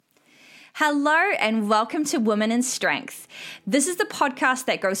Hello and welcome to Women in Strength. This is the podcast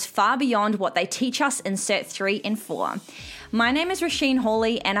that goes far beyond what they teach us in Cert 3 and 4. My name is Rasheen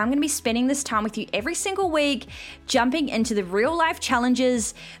Hawley and I'm going to be spending this time with you every single week, jumping into the real life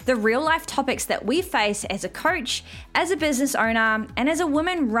challenges, the real life topics that we face as a coach, as a business owner, and as a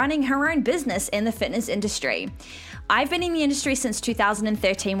woman running her own business in the fitness industry. I've been in the industry since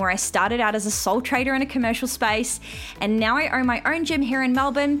 2013, where I started out as a sole trader in a commercial space, and now I own my own gym here in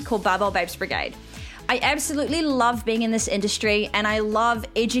Melbourne called Barbell Babes Brigade. I absolutely love being in this industry, and I love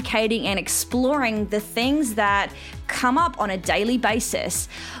educating and exploring the things that come up on a daily basis.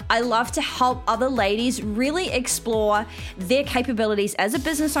 I love to help other ladies really explore their capabilities as a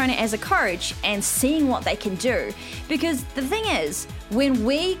business owner, as a coach, and seeing what they can do. Because the thing is, when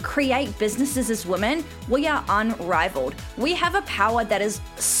we create businesses as women, we are unrivaled. We have a power that is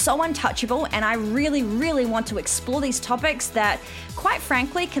so untouchable, and I really, really want to explore these topics that, quite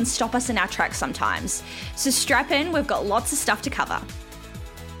frankly, can stop us in our tracks sometimes. So strap in, we've got lots of stuff to cover.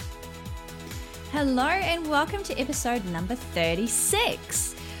 Hello and welcome to episode number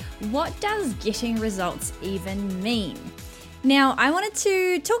 36. What does getting results even mean? Now, I wanted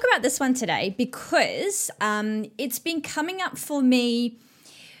to talk about this one today because it's been coming up for me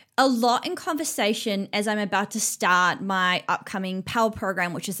a lot in conversation as I'm about to start my upcoming PAL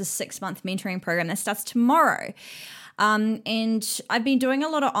program, which is a 6-month mentoring program that starts tomorrow. And I've been doing a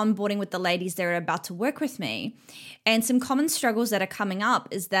lot of onboarding with the ladies that are about to work with me. And some common struggles that are coming up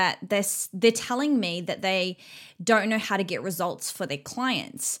is that they're telling me that they don't know how to get results for their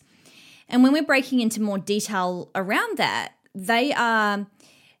clients. And when we're breaking into more detail around that, they are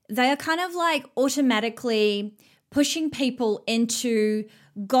kind of like automatically pushing people into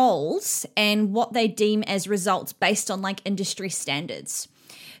goals and what they deem as results based on like industry standards.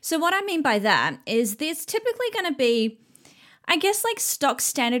 So what I mean by that is there's typically going to be, I guess, like stock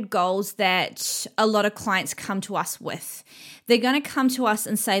standard goals that a lot of clients come to us with. They're going to come to us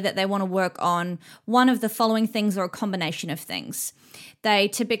and say that they want to work on one of the following things or a combination of things. They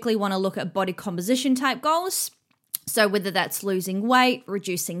typically want to look at body composition type goals. So whether that's losing weight,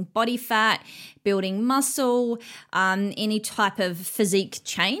 reducing body fat, building muscle, any type of physique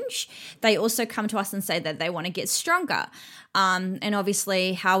change. They also come to us and say that they want to get stronger. And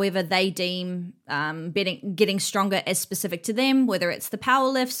obviously, however they deem getting stronger as specific to them, whether it's the power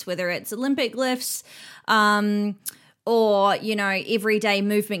lifts, whether it's Olympic lifts, or, everyday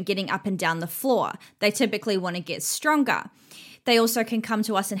movement, getting up and down the floor. They typically want to get stronger. They also can come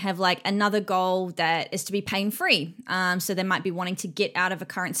to us and have like another goal that is to be pain-free. So they might be wanting to get out of a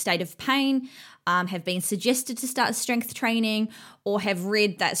current state of pain, have been suggested to start strength training, or have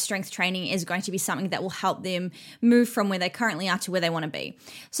read that strength training is going to be something that will help them move from where they currently are to where they want to be.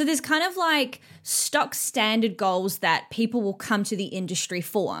 So there's kind of like stock standard goals that people will come to the industry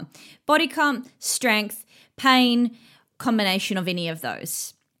for. Body comp, strength, pain, combination of any of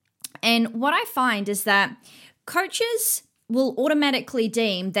those. And what I find is that coaches will automatically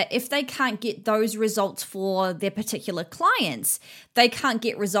deem that if they can't get those results for their particular clients, they can't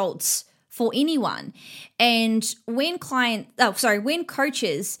get results for anyone. And when coaches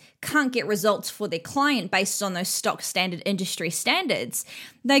can't get results for their client based on those stock standard industry standards,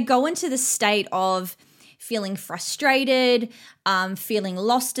 they go into the state of feeling frustrated, feeling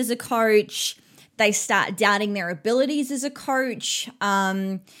lost as a coach. They start doubting their abilities as a coach.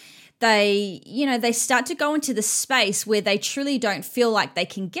 They start to go into the space where they truly don't feel like they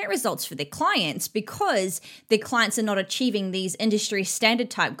can get results for their clients because their clients are not achieving these industry standard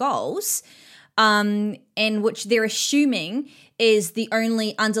type goals, and which they're assuming is the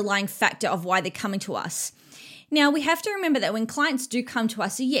only underlying factor of why they're coming to us. Now, we have to remember that when clients do come to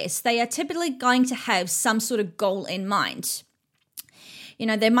us, yes, they are typically going to have some sort of goal in mind.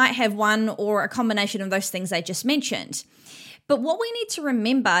 They might have one or a combination of those things I just mentioned. But what we need to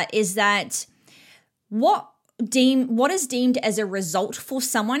remember is that what is deemed as a result for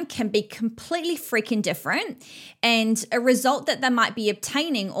someone can be completely freaking different. And a result that they might be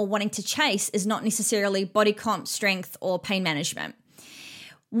obtaining or wanting to chase is not necessarily body comp, strength, or pain management.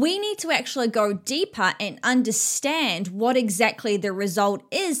 We need to actually go deeper and understand what exactly the result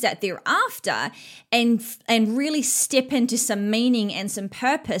is that they're after and really step into some meaning and some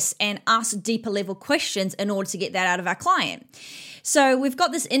purpose and ask deeper level questions in order to get that out of our client. So we've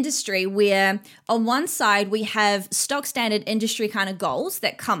got this industry where on one side we have stock standard industry kind of goals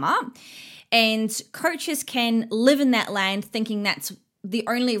that come up, and coaches can live in that land thinking that's the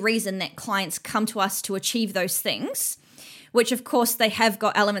only reason that clients come to us to achieve those things. which of course they have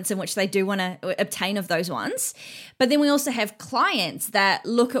got elements in which they do want to obtain of those ones. But then we also have clients that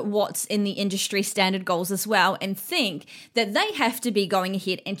look at what's in the industry standard goals as well and think that they have to be going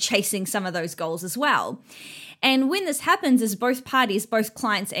ahead and chasing some of those goals as well. And when this happens is both parties, both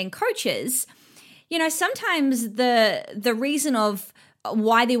clients and coaches, sometimes the reason of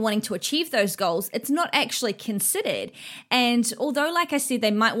why they're wanting to achieve those goals, it's not actually considered. And although, like I said, they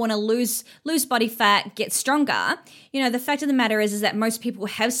might want to lose body fat, get stronger, the fact of the matter is that most people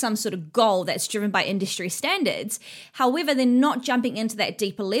have some sort of goal that's driven by industry standards. However, they're not jumping into that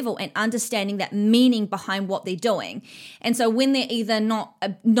deeper level and understanding that meaning behind what they're doing. And so when they're either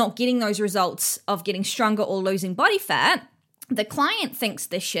not getting those results of getting stronger or losing body fat, the client thinks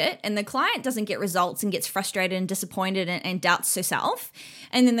this shit and the client doesn't get results and gets frustrated and disappointed and doubts herself.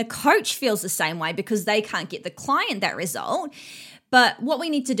 And then the coach feels the same way because they can't get the client that result. But what we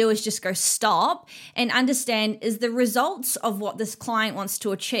need to do is just go stop and understand, is the results of what this client wants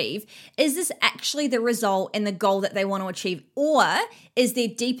to achieve, is this actually the result and the goal that they want to achieve? Or is there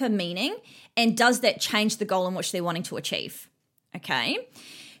deeper meaning, and does that change the goal in which they're wanting to achieve? Okay.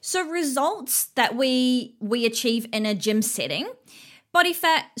 So results that we achieve in a gym setting, body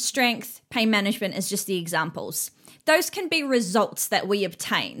fat, strength, pain management is just the examples. Those can be results that we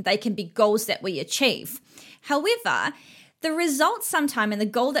obtain. They can be goals that we achieve. However, the results sometime and the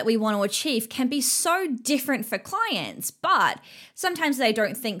goal that we want to achieve can be so different for clients, but sometimes they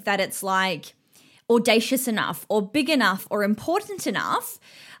don't think that it's like audacious enough or big enough or important enough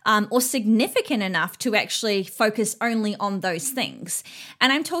or significant enough to actually focus only on those things.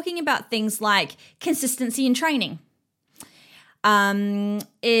 And I'm talking about things like consistency in training,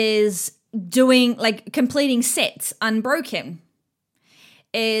 is doing like completing sets unbroken,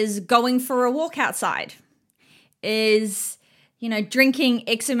 is going for a walk outside, is, drinking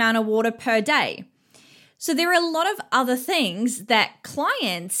X amount of water per day. So there are a lot of other things that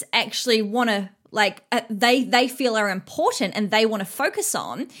clients actually want to they feel are important and they want to focus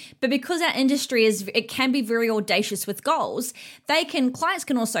on, but because our industry it can be very audacious with goals, clients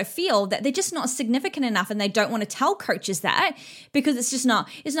can also feel that they're just not significant enough and they don't want to tell coaches that because it's not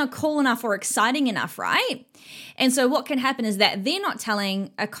cool enough or exciting enough, right? And so what can happen is that they're not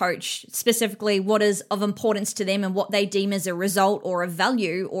telling a coach specifically what is of importance to them and what they deem as a result or a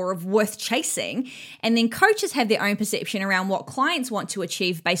value or of worth chasing. And then coaches have their own perception around what clients want to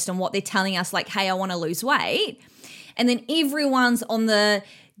achieve based on what they're telling us, like, hey, I want to lose weight. And then everyone's on the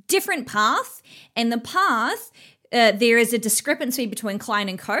different path, and the path, there is a discrepancy between client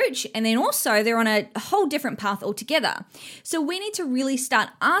and coach, and then also they're on a whole different path altogether. So we need to really start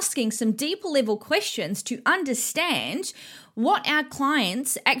asking some deeper level questions to understand what our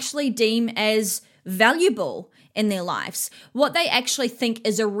clients actually deem as valuable in their lives, what they actually think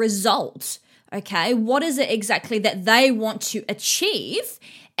is a result. Okay, what is it exactly that they want to achieve?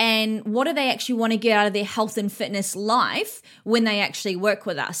 And what do they actually want to get out of their health and fitness life when they actually work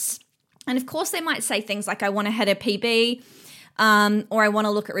with us? And of course, they might say things like, I want to hit a PB, or I want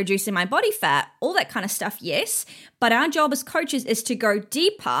to look at reducing my body fat, all that kind of stuff, yes. But our job as coaches is to go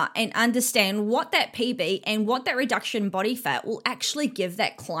deeper and understand what that PB and what that reduction in body fat will actually give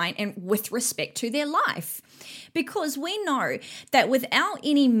that client and with respect to their life. Because we know that without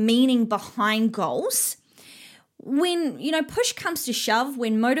any meaning behind goals, when, push comes to shove,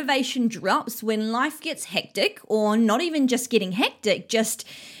 when motivation drops, when life gets hectic, or not even just getting hectic, just,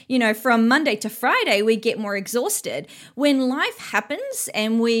 from Monday to Friday, we get more exhausted. When life happens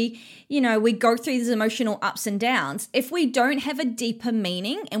and we go through these emotional ups and downs, if we don't have a deeper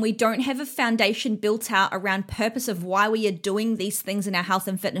meaning and we don't have a foundation built out around purpose of why we are doing these things in our health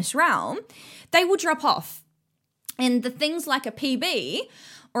and fitness realm, they will drop off. And the things like a PB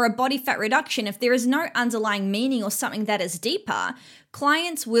or a body fat reduction, if there is no underlying meaning or something that is deeper,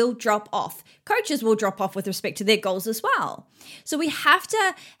 clients will drop off. Coaches will drop off with respect to their goals as well. So we have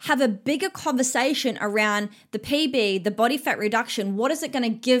to have a bigger conversation around the PB, the body fat reduction. What is it going to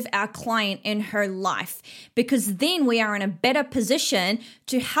give our client in her life? Because then we are in a better position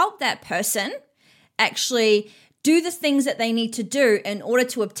to help that person actually do the things that they need to do in order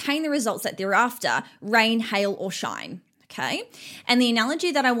to obtain the results that they're after, rain, hail, or shine. Okay. And the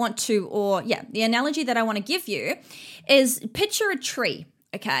analogy that I want to give you is picture a tree.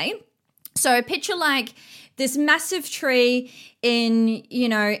 Okay. So picture like this massive tree in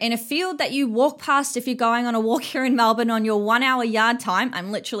a field that you walk past if you're going on a walk here in Melbourne on your 1 hour yard time.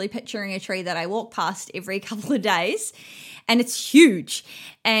 I'm literally picturing a tree that I walk past every couple of days. And it's huge.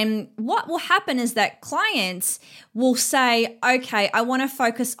 And what will happen is that clients will say, okay, I want to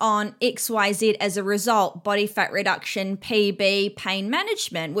focus on XYZ as a result, body fat reduction, PB, pain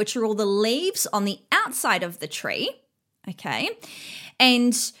management, which are all the leaves on the outside of the tree. Okay.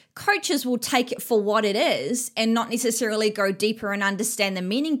 And coaches will take it for what it is and not necessarily go deeper and understand the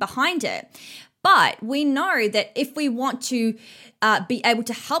meaning behind it. But we know that if we want to be able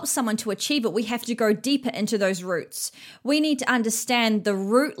to help someone to achieve it, we have to go deeper into those roots. We need to understand the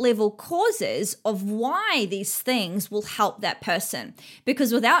root level causes of why these things will help that person.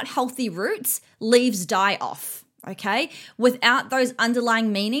 Because without healthy roots, leaves die off. Okay? Without those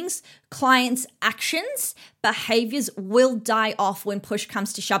underlying meanings, clients' actions, behaviors will die off when push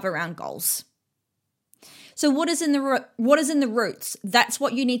comes to shove around goals. So what is in the roots? That's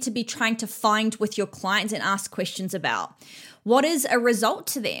what you need to be trying to find with your clients and ask questions about. What is a result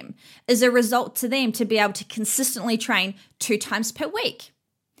to them? Is a result to them to be able to consistently train 2 times per week?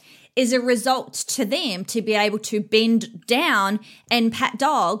 Is a result to them to be able to bend down and pat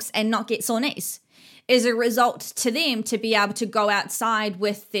dogs and not get sore knees? Is a result to them to be able to go outside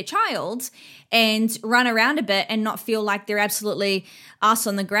with their child and run around a bit and not feel like they're absolutely arse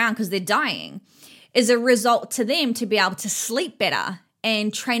on the ground because they're dying? Is a result to them to be able to sleep better,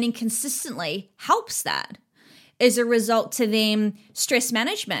 and training consistently helps that. Is a result to them stress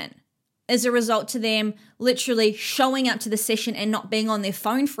management. Is a result to them literally showing up to the session and not being on their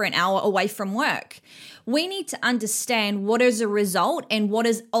phone for an hour away from work. We need to understand what is a result and what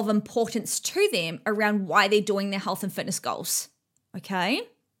is of importance to them around why they're doing their health and fitness goals. Okay?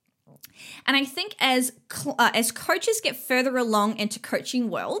 And I think as coaches get further along into coaching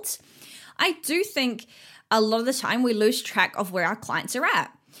worlds, I do think a lot of the time we lose track of where our clients are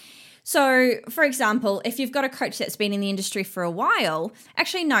at. So, for example, if you've got a coach that's been in the industry for a while,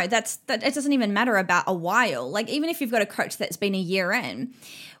 actually, no, it doesn't even matter about a while. Like, even if you've got a coach that's been a year in,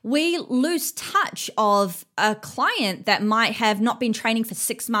 we lose touch of a client that might have not been training for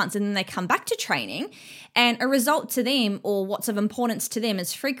 6 months and then they come back to training, and a result to them or what's of importance to them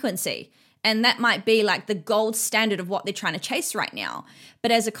is frequency. And that might be like the gold standard of what they're trying to chase right now.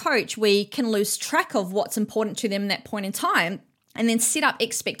 But as a coach, we can lose track of what's important to them at that point in time, and then set up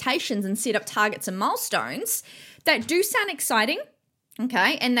expectations and set up targets and milestones that do sound exciting,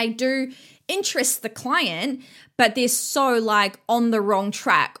 okay? And they do interest the client, but they're so like on the wrong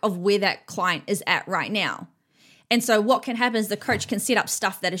track of where that client is at right now. And so what can happen is the coach can set up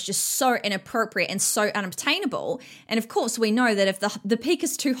stuff that is just so inappropriate and so unobtainable. And of course, we know that if the peak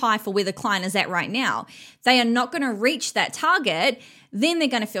is too high for where the client is at right now, they are not going to reach that target. Then they're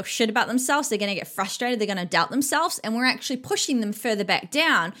going to feel shit about themselves. They're going to get frustrated. They're going to doubt themselves. And we're actually pushing them further back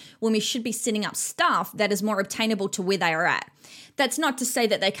down when we should be setting up stuff that is more obtainable to where they are at. That's not to say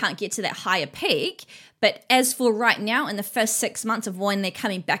that they can't get to that higher peak, but as for right now, in the first 6 months of when they're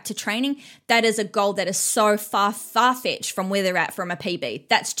coming back to training, that is a goal that is so far-fetched from where they're at from a PB.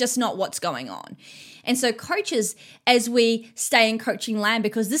 That's just not what's going on. And so coaches, as we stay in coaching land,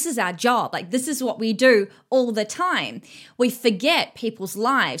 because this is our job, like this is what we do all the time, we forget people's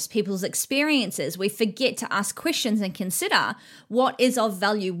lives, people's experiences. We forget to ask questions and consider what is of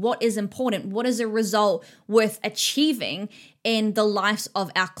value, what is important, what is a result worth achieving in the lives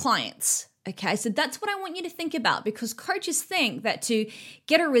of our clients. Okay, so that's what I want you to think about, because coaches think that to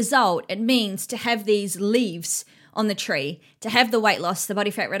get a result, it means to have these leaves on the tree, to have the weight loss, the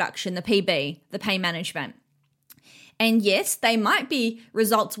body fat reduction, the PB, the pain management. And yes, they might be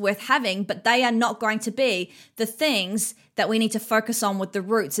results worth having, but they are not going to be the things that we need to focus on with the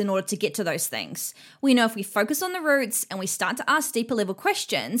roots in order to get to those things. We know if we focus on the roots and we start to ask deeper level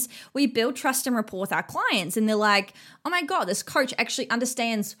questions, we build trust and rapport with our clients. And they're like, oh my God, this coach actually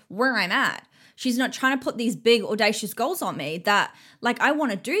understands where I'm at. She's not trying to put these big audacious goals on me that like, I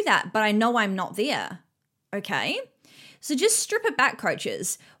want to do that, but I know I'm not there. Okay? So just strip it back,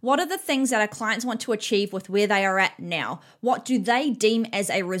 coaches. What are the things that our clients want to achieve with where they are at now? What do they deem as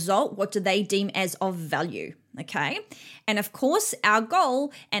a result? What do they deem as of value? Okay. And of course, our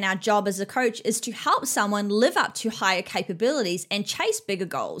goal and our job as a coach is to help someone live up to higher capabilities and chase bigger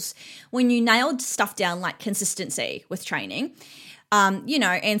goals. When you nailed stuff down like consistency with training,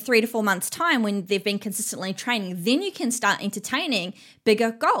 in 3 to 4 months' time when they've been consistently training, then you can start entertaining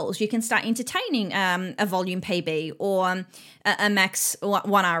bigger goals. You can start entertaining a volume PB or a max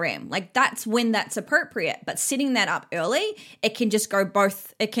 1RM. Like that's when that's appropriate. But setting that up early, it can just go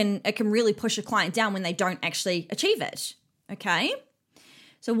both. It can really push a client down when they don't actually achieve it. Okay?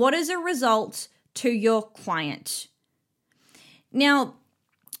 So what is a result to your client? Now,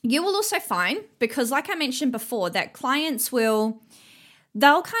 you will also find, because like I mentioned before, that clients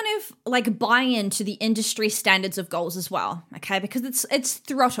they'll kind of like buy into the industry standards of goals as well, okay? Because it's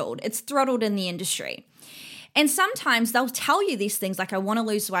throttled in the industry. And sometimes they'll tell you these things like, I want to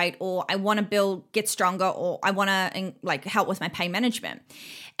lose weight, or I want to get stronger, or I want to like help with my pain management.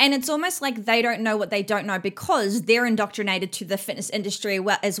 And it's almost like they don't know what they don't know because they're indoctrinated to the fitness industry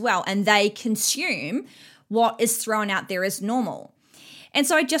as well, and they consume what is thrown out there as normal. And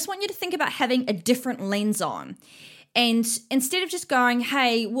so I just want you to think about having a different lens on. And instead of just going,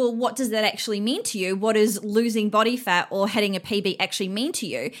 hey, well, what does that actually mean to you? What does losing body fat or hitting a PB actually mean to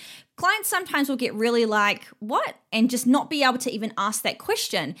you? Clients sometimes will get really like, what? And just not be able to even ask that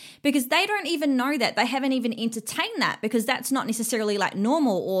question because they don't even know that. They haven't even entertained that because that's not necessarily like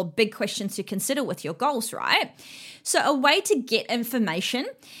normal or big questions to consider with your goals, right? So a way to get information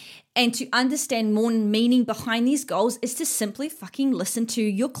and to understand more meaning behind these goals is to simply fucking listen to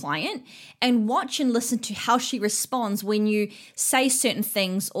your client and watch and listen to how she responds when you say certain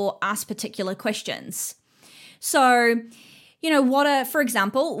things or ask particular questions. So, for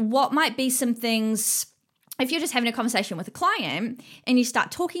example, what might be some things if you're just having a conversation with a client and you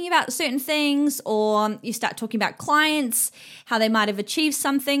start talking about certain things or you start talking about clients, how they might have achieved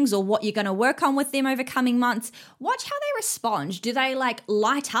some things or what you're going to work on with them over coming months, watch how they respond. Do they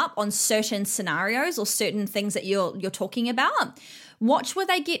light up on certain scenarios or certain things that you're talking about? Watch where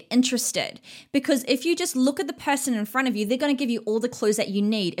they get interested, because if you just look at the person in front of you, they're going to give you all the clues that you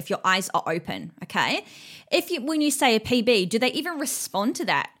need if your eyes are open, okay? When you say a PB, do they even respond to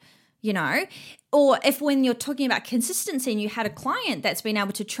that? Or if when you're talking about consistency and you had a client that's been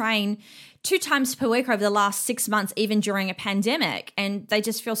able to train 2 times per week over the last 6 months, even during a pandemic, and they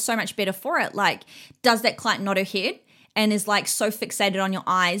just feel so much better for it, does that client nod her head and is so fixated on your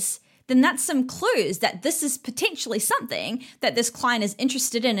eyes? Then that's some clues that this is potentially something that this client is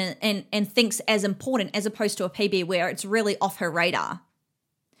interested in and thinks as important, as opposed to a PB where it's really off her radar.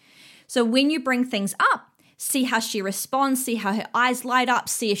 So when you bring things up, see how she responds, see how her eyes light up,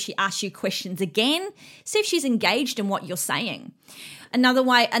 see if she asks you questions again, see if she's engaged in what you're saying. Another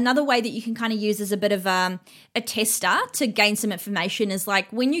way that you can kind of use as a bit of a tester to gain some information is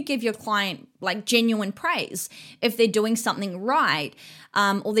when you give your client genuine praise, if they're doing something right,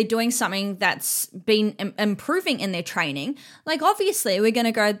 or they're doing something that's been improving in their training, obviously we're going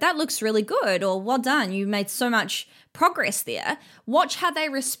to go, that looks really good, or well done, you made so much progress there. Watch how they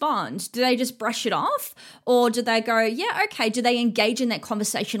respond. Do they just brush it off, or do they go, yeah, okay? Do they engage in that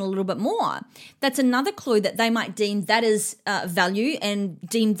conversation a little bit more? That's another clue that they might deem that as value and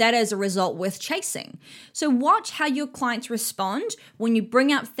deem that as a result worth chasing. So watch how your clients respond when you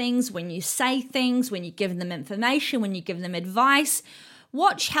bring up things, when you say things, when you give them information, when you give them advice.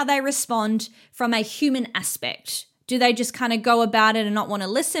 Watch how they respond from a human aspect. Do they just kind of go about it and not want to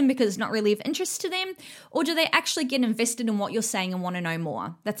listen because it's not really of interest to them? Or do they actually get invested in what you're saying and want to know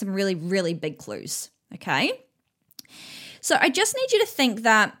more? That's some really, really big clues, okay? So I just need you to think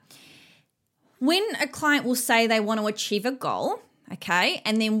that when a client will say they want to achieve a goal, okay,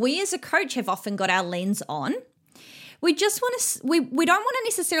 and then we as a coach have often got our lens on, we just want to, we don't want to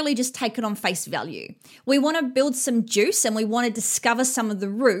necessarily just take it on face value. We want to build some juice and we want to discover some of the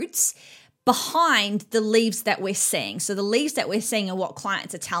roots behind the leaves that we're seeing. So the leaves that we're seeing are what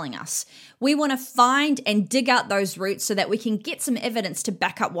clients are telling us. We want to find and dig out those roots so that we can get some evidence to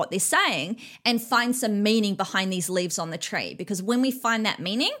back up what they're saying and find some meaning behind these leaves on the tree. Because when we find that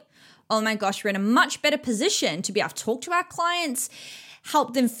meaning, oh my gosh, we're in a much better position to be able to talk to our clients,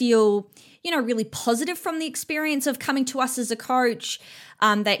 help them feel, really positive from the experience of coming to us as a coach.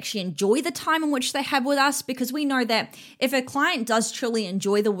 They actually enjoy the time in which they have with us, because we know that if a client does truly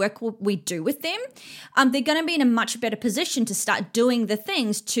enjoy the work we do with them, they're going to be in a much better position to start doing the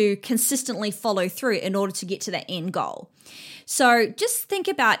things to consistently follow through in order to get to that end goal. So just think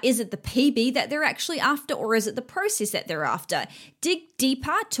about, is it the PB that they're actually after, or is it the process that they're after? Dig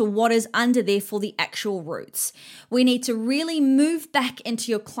deeper to what is under there for the actual roots. We need to really move back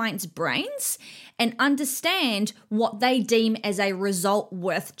into your clients' brains and understand what they deem as a result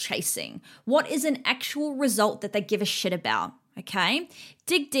worth chasing. What is an actual result that they give a shit about? Okay?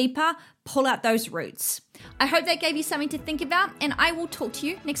 Dig deeper, pull out those roots. I hope that gave you something to think about, and I will talk to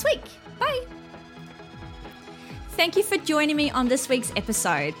you next week. Bye. Thank you for joining me on this week's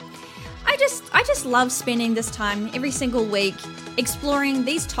episode. I just love spending this time every single week exploring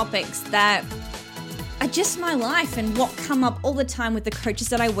these topics that are just my life and what come up all the time with the coaches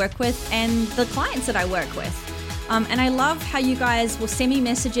that I work with and the clients that I work with. And I love how you guys will send me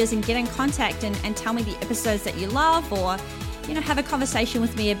messages and get in contact and tell me the episodes that you love, or have a conversation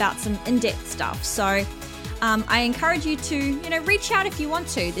with me about some in-depth stuff. So I encourage you to reach out if you want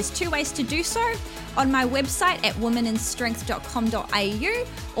to. There's 2 ways to do so: on my website at womaninstrength.com.au,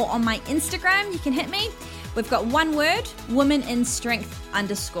 or on my Instagram, you can hit me. We've got one word,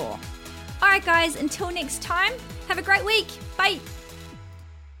 womaninstrength_. All right, guys, until next time, have a great week. Bye.